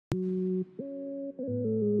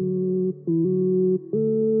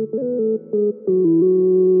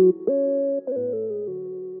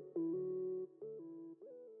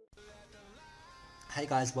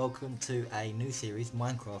guys, welcome to a new series,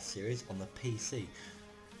 Minecraft series on the PC.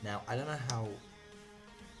 Now, I don't know how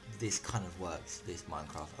this kind of works, this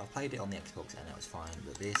Minecraft. I played it on the Xbox and it was fine,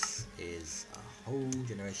 but this is a whole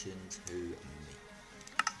generation to me.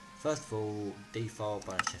 First of all, default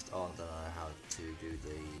bonus chest on, don't know how to do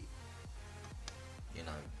the, you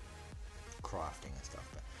know, crafting and stuff,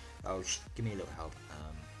 but oh, give me a little help.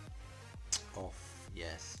 Off,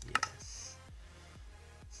 yes.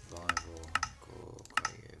 Survival, hardcore,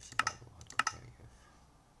 creative, survival, hardcore, creative.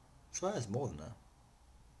 I swear there's more than that.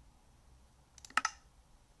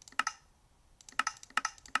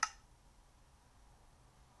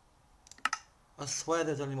 I swear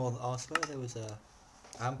there's only more. I swear there was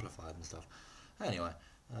amplified and stuff. Anyway,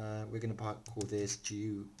 we're gonna call this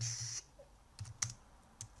Jewq's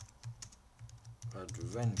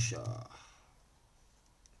Adventure.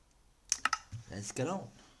 Let's get on.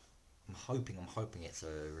 I'm hoping it's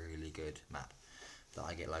a really good map that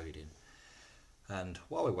I get loaded in. And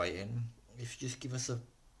while we're waiting, if you just give us a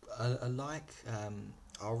like,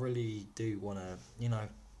 I really do want to, you know,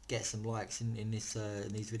 get some likes in these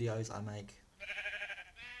videos I make.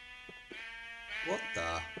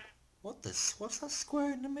 What's that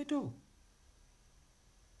square in the middle?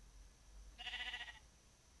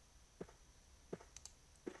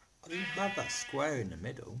 I didn't have that square in the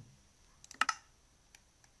middle.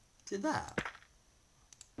 Did that?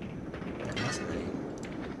 That must be.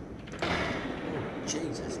 Oh,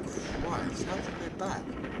 Jesus Christ, how did it go back?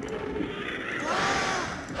 Ah!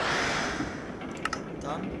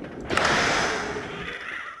 Done?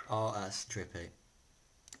 Oh, that's trippy.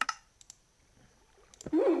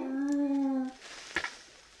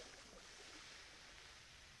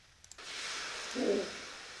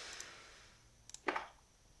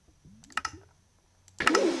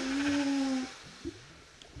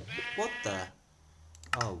 What the?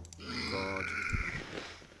 Oh God.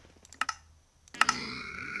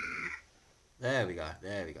 There we go.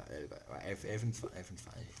 Right, everything's fine.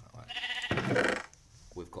 Right.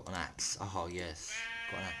 We've got an axe. Oh yes,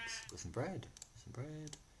 got an axe. Got some bread,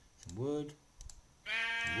 some wood,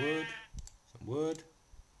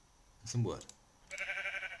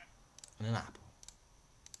 and an apple,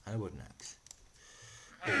 and a wooden axe.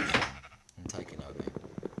 Awesome. I'm taking over.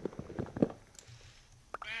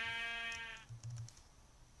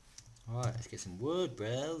 Alright, let's get some wood,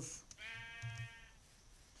 bros.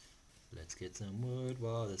 Let's get some wood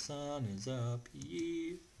while the sun is up,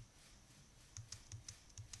 yeah.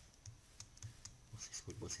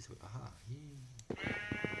 What's this wood? Aha, yeah.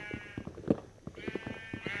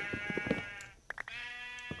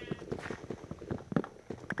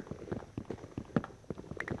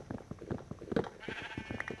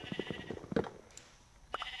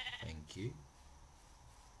 Thank you.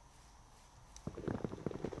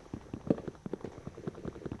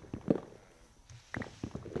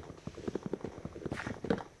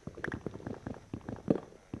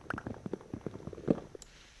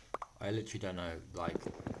 I literally don't know like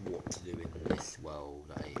what to do in this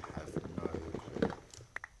world. I have no clue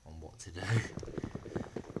on what to do.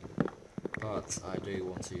 But I do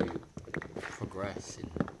want to progress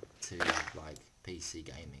into like PC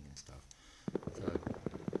gaming and stuff. So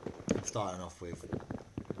I'm starting off with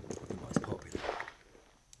the most popular,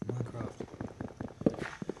 Minecraft.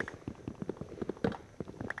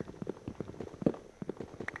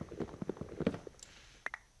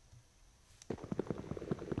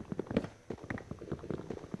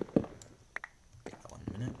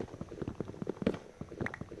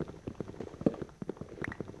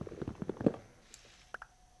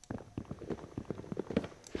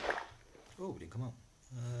 Oh, didn't come up.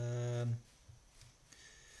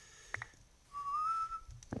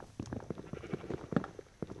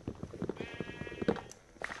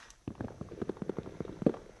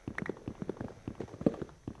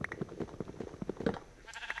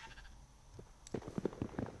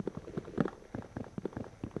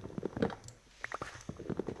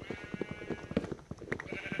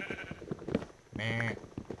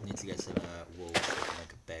 Need to get some walls so I can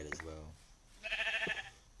make a bed as well.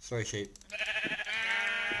 Sorry, sheep.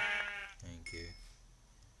 Thank you.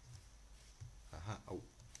 Aha. Oh.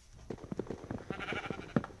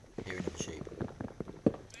 Hear another sheep.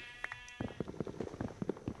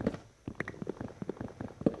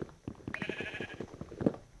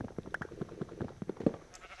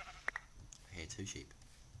 I hear two sheep.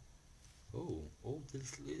 Oh,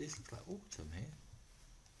 this looks like autumn here.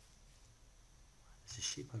 There's a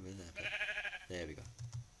sheep over there, but there we go.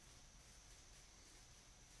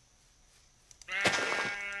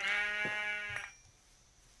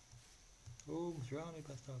 Oh, surrounded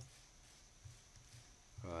by stuff.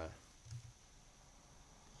 Right.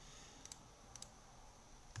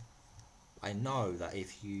 I know that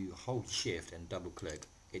if you hold shift and double click,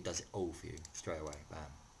 it does it all for you straight away. Bam,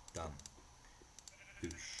 done.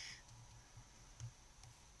 Boosh.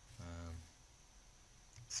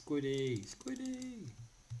 Squiddy, Squiddy.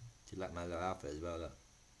 Do you like my little outfit as well? Look,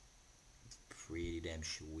 it's pretty damn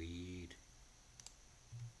sweet.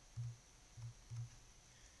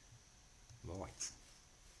 Right.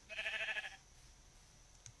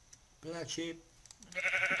 Black sheep.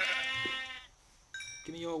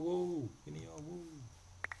 Give me your wool. Give me your wool.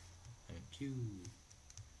 Thank you.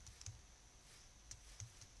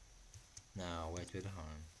 Now, where's the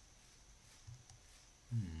home?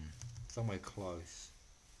 Somewhere close.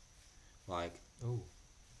 Like, oh,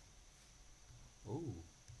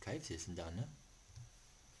 cave system down there.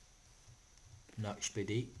 No,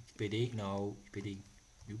 Spiddy, Spiddy, no, Spiddy,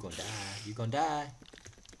 you gonna die, you gonna die.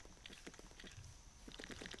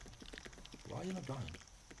 Why are you not dying?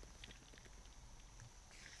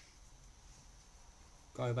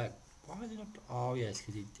 Go back. Why is he not? Oh yes,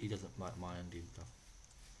 because he doesn't like mind doing stuff.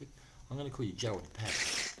 I'm gonna call you Gerald the pet.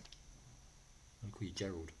 I'm gonna call you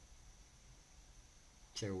Gerald.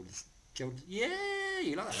 Gerald is Gerald. Yeah,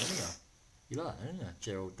 you like that, don't you? You like that, don't you?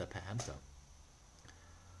 Gerald the pet hamster.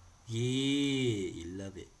 Yeah, you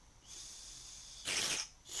love it.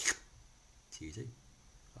 See you soon.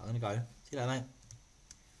 I'm gonna go. See you later, mate.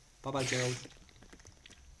 Bye bye, Gerald.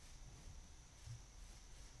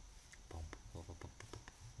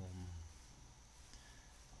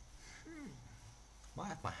 Might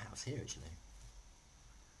have my house here actually.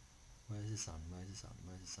 Where's the sun? Where's the sun?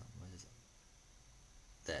 Where's the sun? Where's the sun?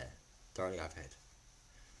 There, directly overhead.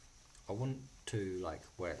 I want to like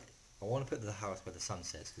where I want to put the house where the sun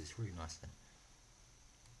sets because it's really nice then.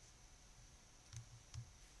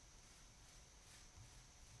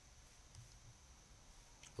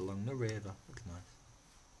 Along the river, looks nice.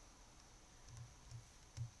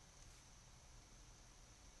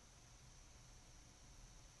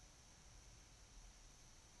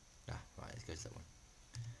 Ah, right, let's go to that one.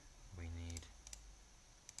 We need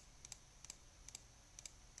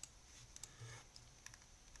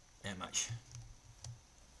how much?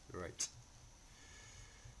 Right.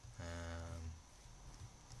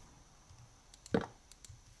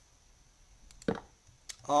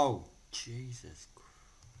 Oh, Jesus Christ.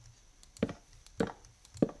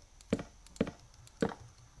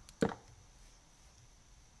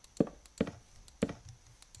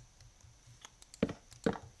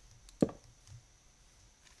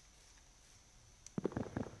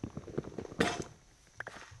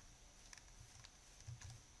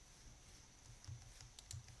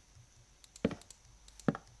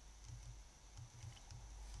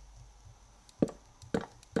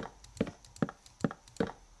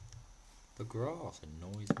 The grass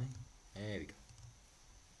annoys me. There we go.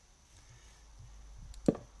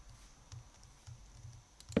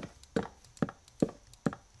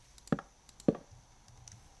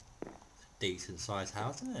 It's a decent sized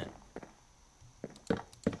house, isn't it?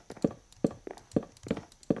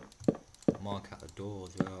 Mark out the door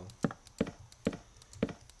as well.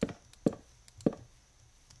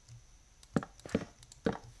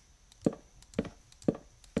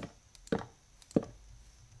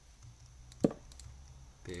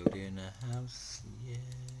 Building a house, yeah.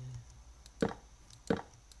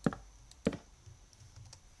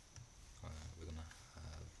 Alright,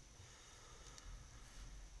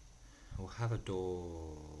 we'll have a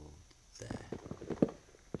door there.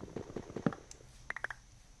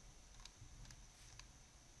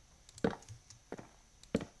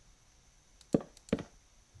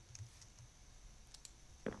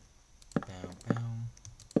 Bow, bow.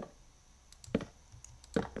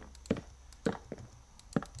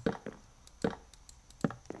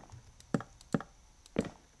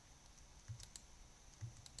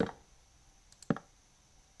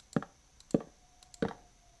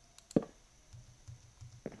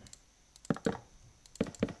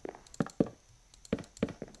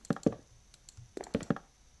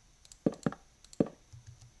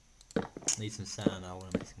 Need some sand. I want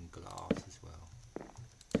to make some glass as well.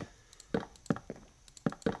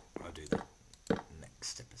 I'll do that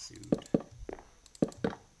next episode.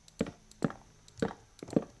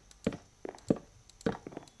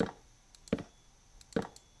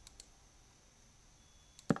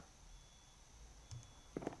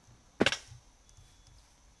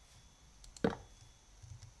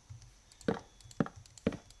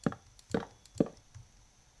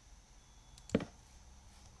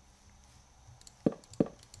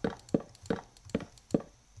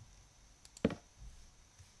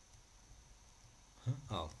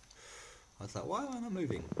 Oh, I was like, why am I not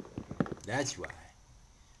moving? That's why.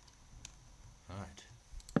 Alright.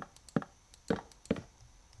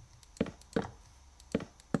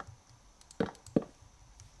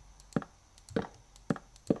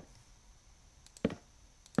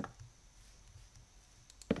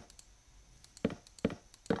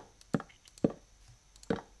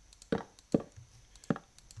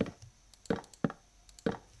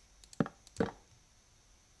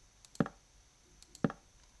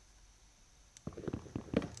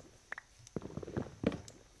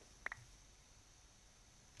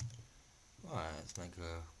 Alright, let's make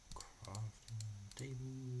a crafting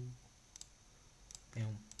table.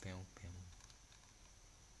 Bam, bam, bam.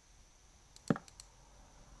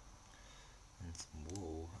 And some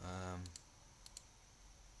wool.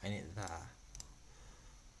 Ain't it that?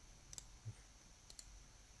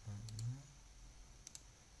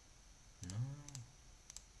 No.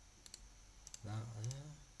 That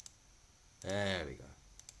there. There we go.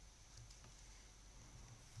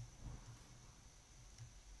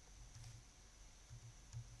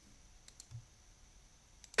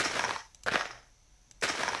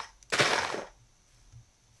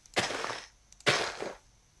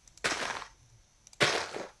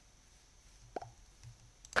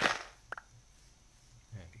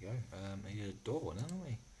 There we go. We need a door, don't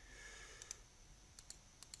we?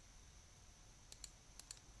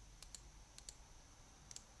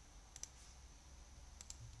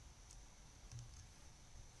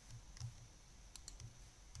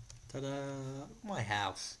 Ta-da! My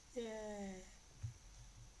house. Yeah.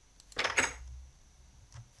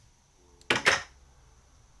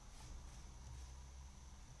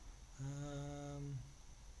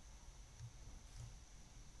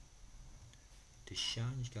 The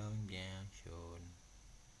sun's going down, Sean.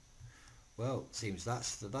 Well, seems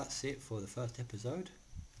that's it for the first episode.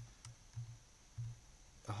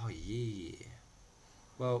 Oh yeah.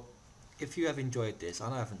 Well, if you have enjoyed this, I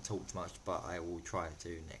know I haven't talked much, but I will try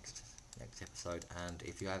to next episode. And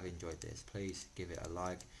if you have enjoyed this, please give it a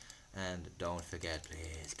like, and don't forget,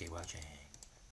 please keep watching.